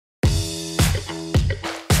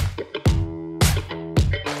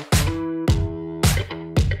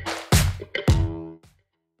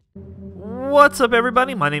What's up,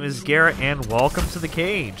 everybody? My name is Garrett, and welcome to The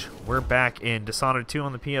Cage. We're back in Dishonored 2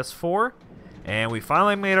 on the PS4, and we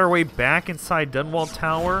finally made our way back inside Dunwall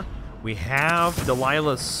Tower. We have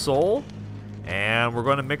Delilah's soul, and we're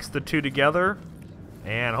going to mix the two together,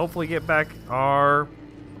 and hopefully get back our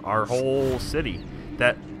whole city.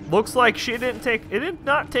 That looks like it did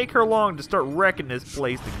not take her long to start wrecking this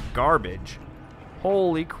place to garbage.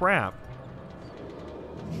 Holy crap.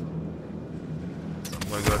 So I'm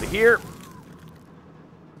going to go to here.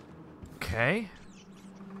 Okay.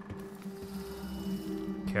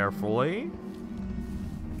 Carefully.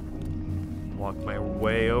 Walk my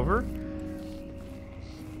way over.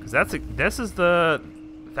 Cause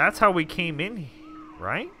that's how we came in,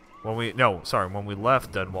 right? When we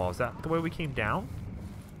left Dunwall. Is that the way we came down?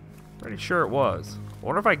 Pretty sure it was. I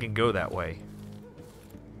wonder if I can go that way.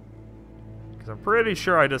 Cause I'm pretty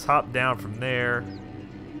sure I just hopped down from there.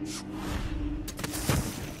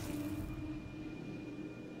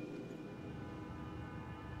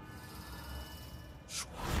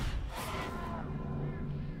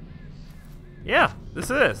 Yeah, this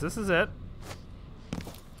is it.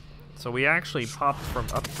 So we actually popped from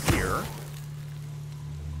up here.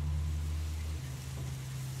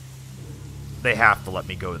 They have to let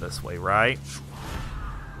me go this way, right?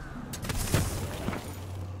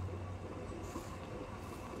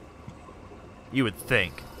 You would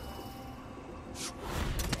think.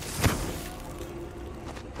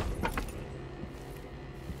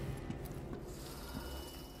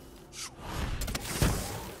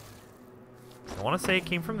 I want to say it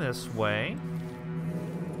came from this way.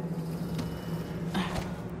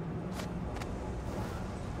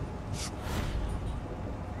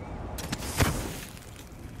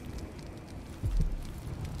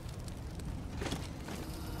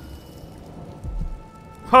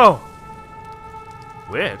 Oh!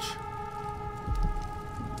 Witch?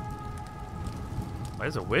 Why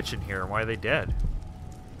is a witch in here and why are they dead?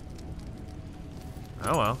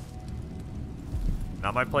 Oh well.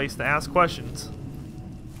 Not my place to ask questions.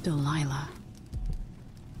 Delilah.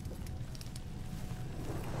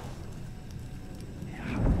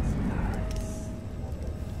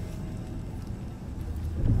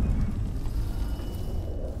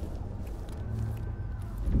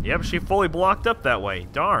 Yeah, but she fully blocked up that way.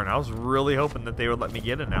 Darn, I was really hoping that they would let me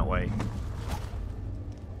get in that way.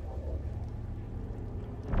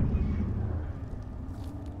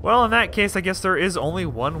 Well, in that case, I guess there is only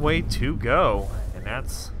one way to go. And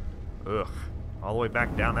that's, all the way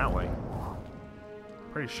back down that way.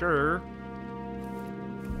 Pretty sure.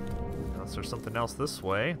 Unless there's something else this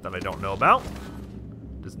way that I don't know about.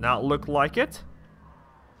 Does not look like it.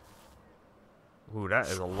 Ooh, that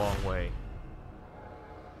is a long way.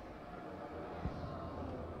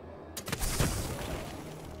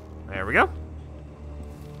 There we go.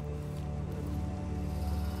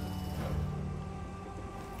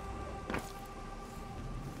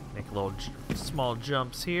 Make little small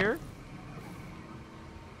jumps here.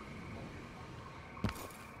 I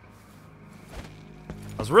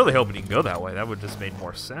was really hoping you can go that way. That would just made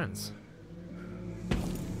more sense.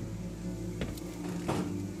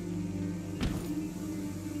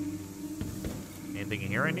 Anything in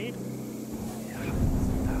here I need?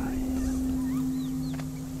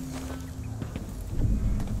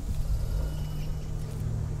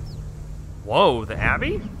 Whoa, the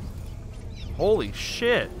Abbey? Holy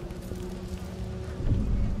shit.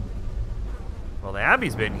 Well, the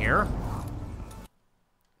Abbey's been here.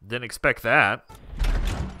 Didn't expect that.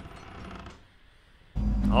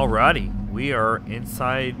 Alrighty, we are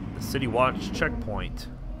inside the City Watch checkpoint.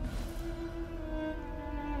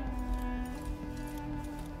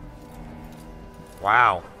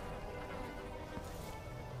 Wow.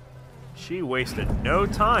 She wasted no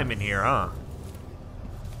time in here, huh?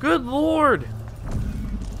 Good lord!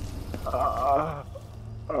 Well,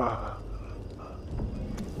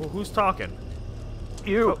 who's talking?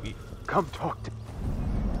 You! Come talk to...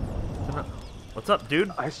 What's up, dude?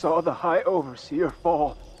 I saw the High Overseer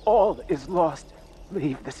fall. All is lost.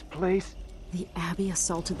 Leave this place. The Abbey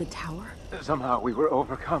assaulted the tower? Somehow we were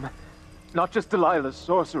overcome. Not just Delilah's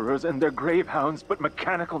sorcerers and their gravehounds, but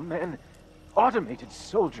mechanical men. Automated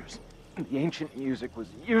soldiers. The ancient music was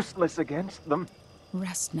useless against them.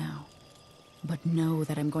 Rest now. But know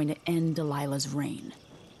that I'm going to end Delilah's reign.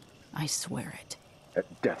 I swear it.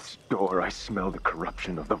 At death's door, I smell the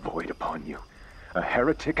corruption of the void upon you. A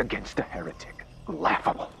heretic against a heretic.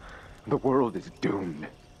 Laughable. The world is doomed.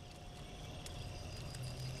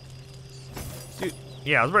 Dude,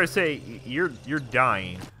 yeah, I was about to say you're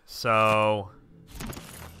dying, so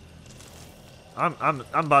I'm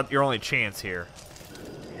about your only chance here.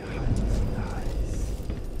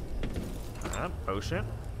 Potion.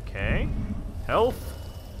 Okay. Health.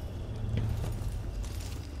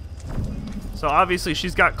 So obviously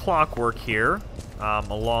she's got clockwork here,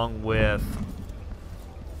 along with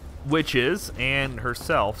witches and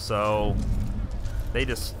herself, so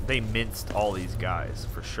they minced all these guys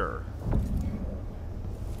for sure.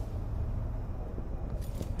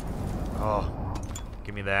 Oh,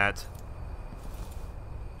 give me that.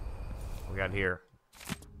 What we got here?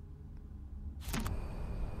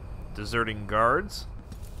 Deserting guards.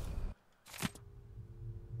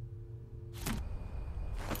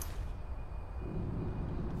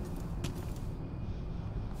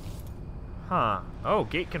 Huh. Oh,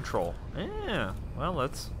 gate control. Yeah. Well,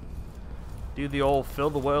 let's do the old fill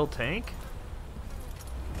the oil tank.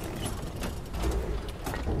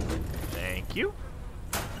 Thank you.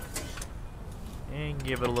 And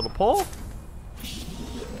give it a little pull.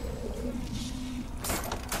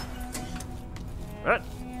 What?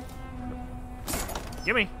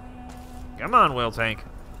 Gimme. Come on, oil tank.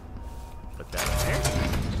 Put that in there.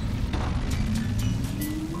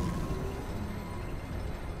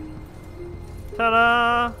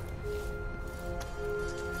 Ta-da!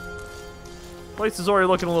 Place is already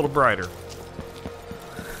looking a little brighter.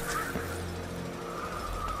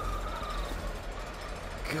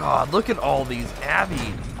 God, look at all these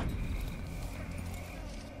Abby.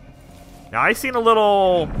 Now, I seen a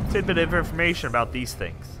little tidbit of information about these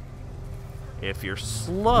things. If you're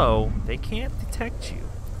slow, they can't detect you.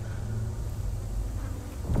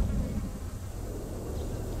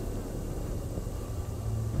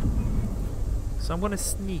 So I'm gonna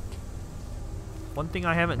sneak. One thing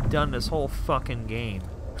I haven't done this whole fucking game.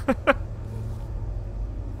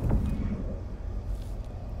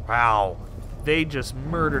 Wow. They just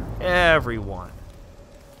murdered everyone.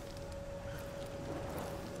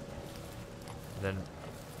 Then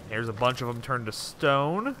here's a bunch of them turned to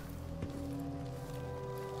stone.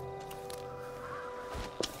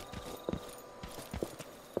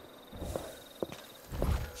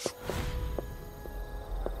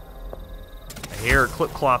 I hear a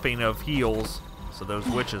clip-clopping of heels, so those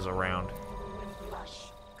witches around.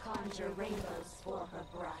 Blush, conjure rainbows for her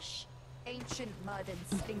brush. Ancient mud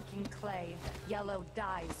and stinking clay, yellow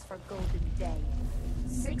dyes for golden day.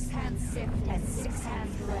 6 hands sift and 6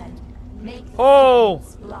 hands blend. Make the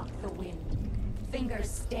winds block the wind. Fingers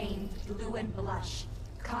stained blue and blush.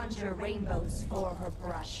 Conjure rainbows for her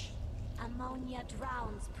brush. Ammonia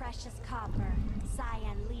drowns precious copper.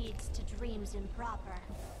 Cyan leads to dreams improper.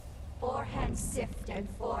 4 hands sift and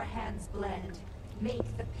 4 hands blend.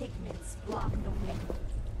 Make the pigments block the wind.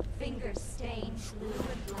 Fingers stained blue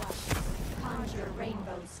and blush. Conjure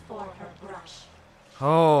rainbows for her brush.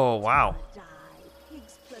 Oh, wow. Dye,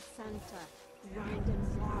 pig's placenta, grind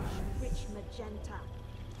and wash, rich magenta.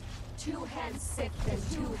 2 hands sift and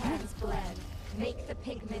 2 hands blend. Make the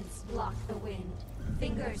pigments block the wind.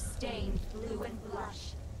 Fingers stained blue and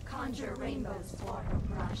blush. Conjure rainbows for her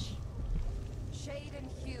brush. Shade and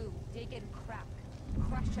hue, dig and crack.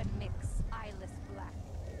 Crush and mix, eyeless black.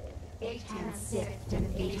 8 hands sift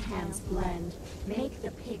and 8 hands blend. Make the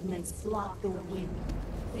pigments block the wind.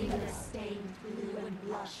 Fingers stained blue and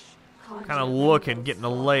blush. Kind of looking, getting the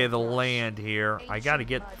lay of the land here. I gotta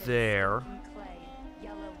get there.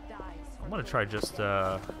 I'm gonna try just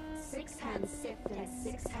 6 hands sift and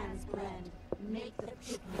 6 hands blend. Make the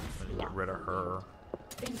pigments block. Get rid of her.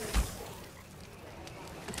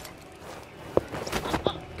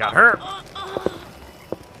 Got her.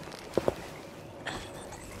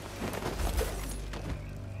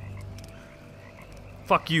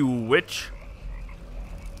 Fuck you, witch.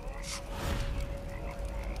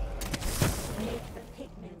 Make the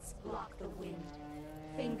pigments block the wind.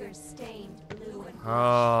 Fingers stained blue and blush.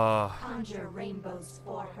 Oh. Conjure rainbows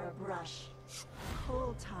for her brush.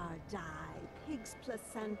 Coal tar dye, pig's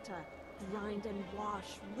placenta, grind and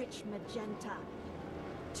wash, rich magenta.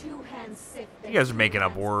 2 hands sift. You guys are making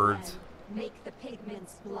up words. Make the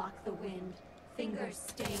pigments block the wind. Fingers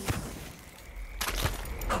stained.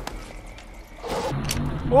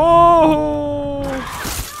 Whoa!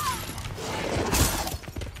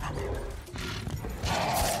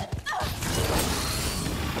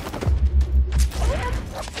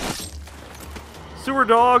 Sewer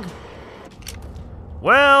dog.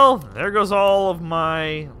 Well, there goes all of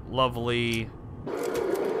my lovely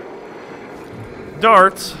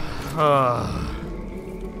darts.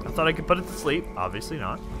 I thought I could put it to sleep. Obviously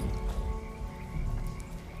not.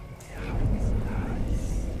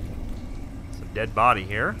 It's a dead body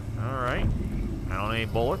here. Alright. I don't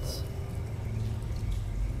need bullets.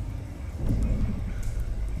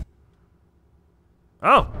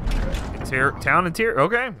 Oh! It's here. Town and tier.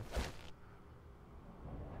 Okay.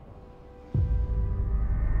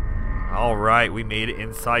 Alright, we made it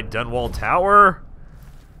inside Dunwall Tower.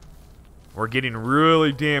 We're getting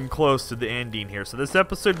really damn close to the ending here, so this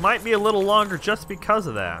episode might be a little longer just because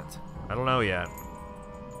of that. I don't know yet.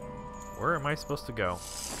 Where am I supposed to go?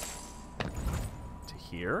 To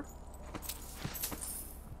here?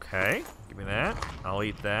 Okay, give me that. I'll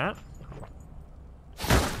eat that.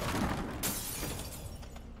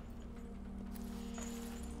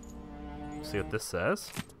 See what this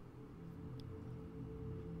says.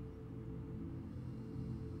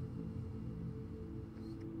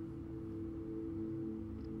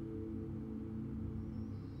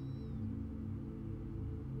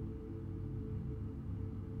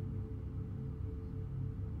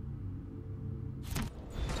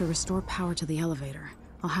 To restore power to the elevator,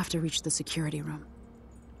 I'll have to reach the security room.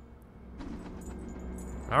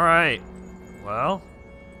 Alright. Well.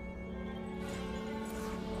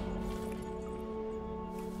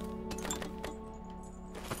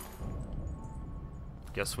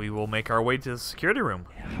 Guess we will make our way to the security room.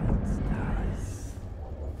 A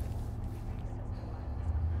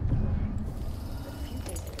few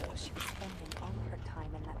days ago, she was spending all her time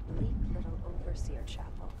in that bleak little overseer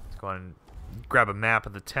chapel. Let's go on and grab a map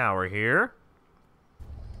of the tower here.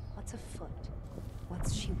 What's afoot?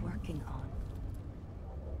 What's she working on?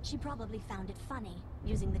 She probably found it funny,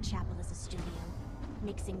 using the chapel as a studio,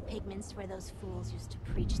 mixing pigments where those fools used to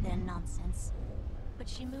preach their nonsense. But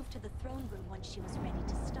she moved to the throne room when she was ready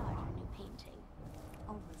to start her new painting.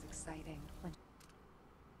 Always exciting when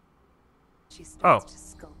she starts to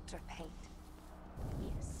sculpt or paint.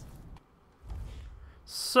 Yes.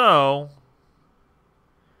 So,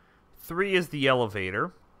 3 is the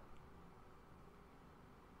elevator.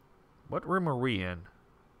 What room are we in?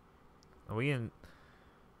 Are we in...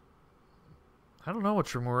 I don't know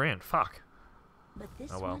which room we're in. Fuck. But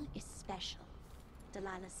this Oh, well. one is special.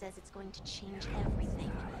 Delilah says it's going to change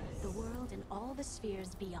everything. The world and all the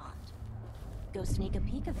spheres beyond. Go sneak a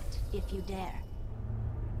peek of it, if you dare.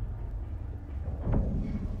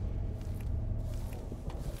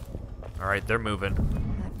 Alright, they're moving.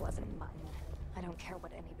 That wasn't mine. I don't care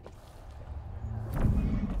what anybody...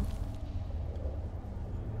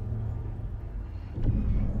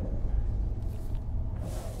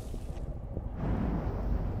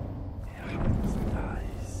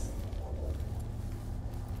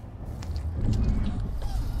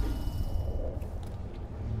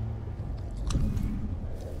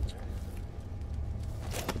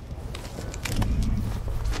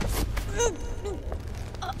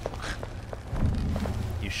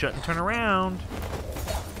 You shouldn't turn around.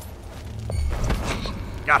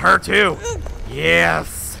 Got her too.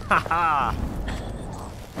 Yes. Haha.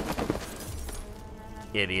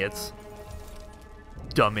 Idiots.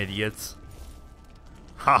 Dumb idiots.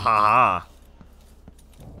 Ha ha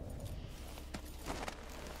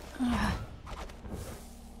ha.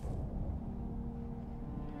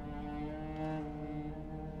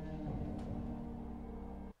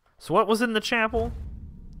 So what was in the chapel?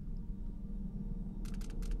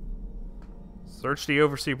 Search the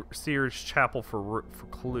Overseer's chapel for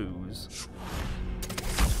clues.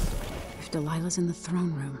 If Delilah's in the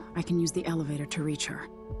throne room, I can use the elevator to reach her.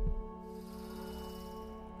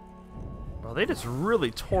 Well, they just really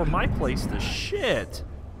tore my place to shit.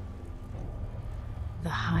 The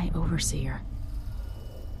High Overseer.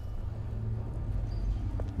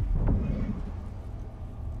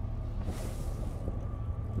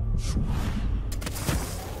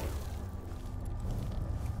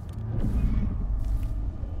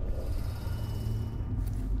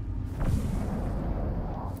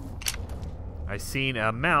 I seen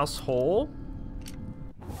a mouse hole.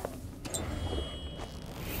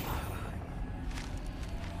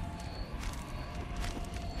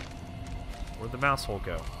 Where'd the mouse hole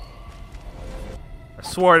go? I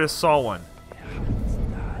swore I just saw one.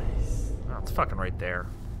 Oh, it's fucking right there.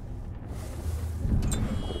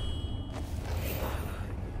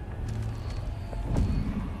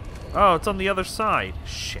 Oh, it's on the other side.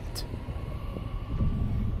 Shit.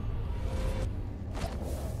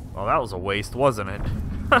 Well, that was a waste, wasn't it?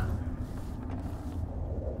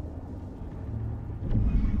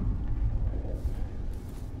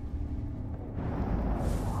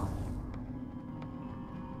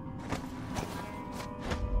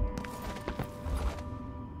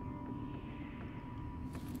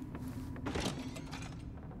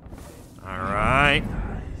 Alright.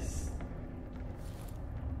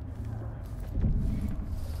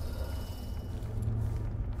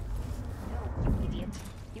 No, you idiot.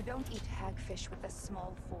 You don't eat hagfish with a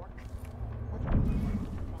small fork.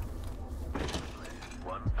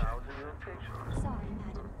 1,000 rotations. Sorry,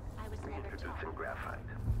 madam. I was never taught. Introducing graphite.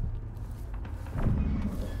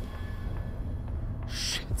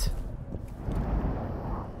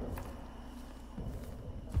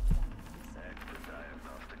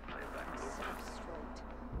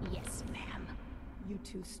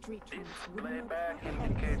 to street trends. Playback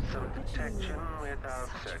indicates some detection without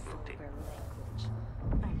Such certainty. vulgar language.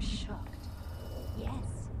 I'm shocked. Yes.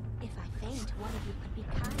 If I faint, one of you could be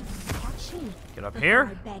kind and catch me. Get up before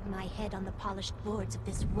here. I bang my head on the polished boards of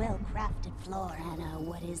this well-crafted floor. Anna,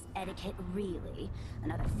 what is etiquette really?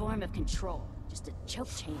 Another form of control. Just a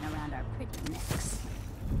choke chain around our pretty necks.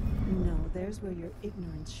 No, there's where your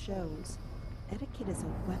ignorance shows. Etiquette is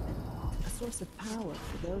a weapon, a source of power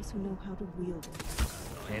for those who know how to wield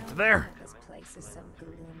it. Into there. This place is so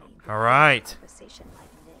gloomy. All right. Conversation like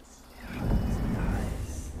this.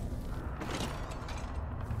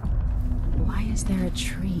 Why is there a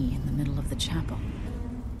tree in the middle of the chapel?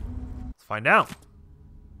 Let's find out.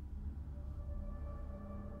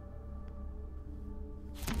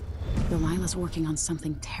 Delilah's working on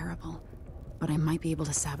something terrible, but I might be able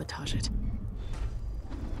to sabotage it.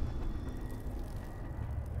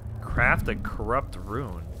 Craft a corrupt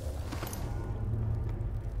rune.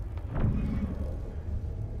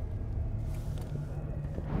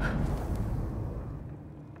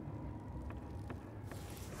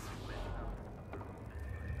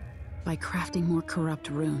 By crafting more corrupt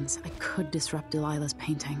runes, I could disrupt Delilah's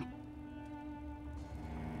painting.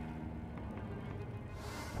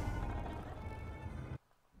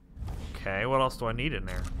 Okay, what else do I need in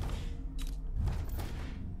there?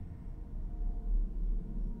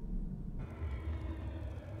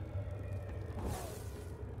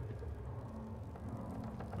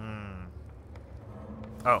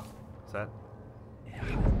 Oh, is that?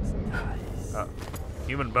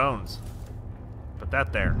 Human bones. Put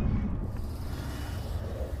that there.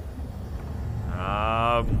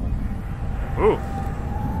 Ooh.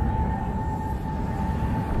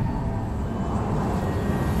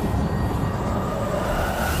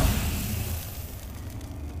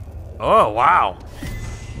 Oh, wow.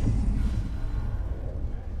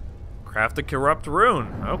 Craft a corrupt rune.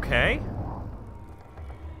 Okay.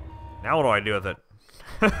 Now what do I do with it?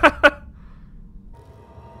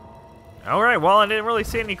 Alright, well, I didn't really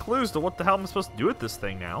see any clues to what the hell I'm supposed to do with this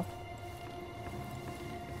thing now.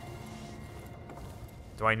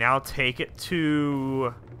 Do I now take it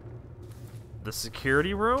to the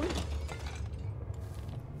security room?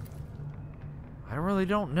 I really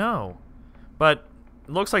don't know. But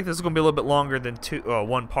it looks like this is going to be a little bit longer than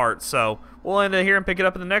one part, so we'll end it here and pick it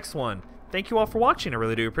up in the next one. Thank you all for watching. I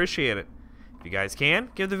really do appreciate it. If you guys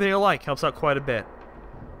can, give the video a like. Helps out quite a bit.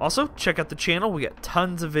 Also, check out the channel. We got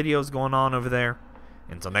tons of videos going on over there.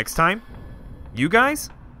 Until next time, you guys,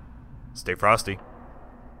 stay frosty.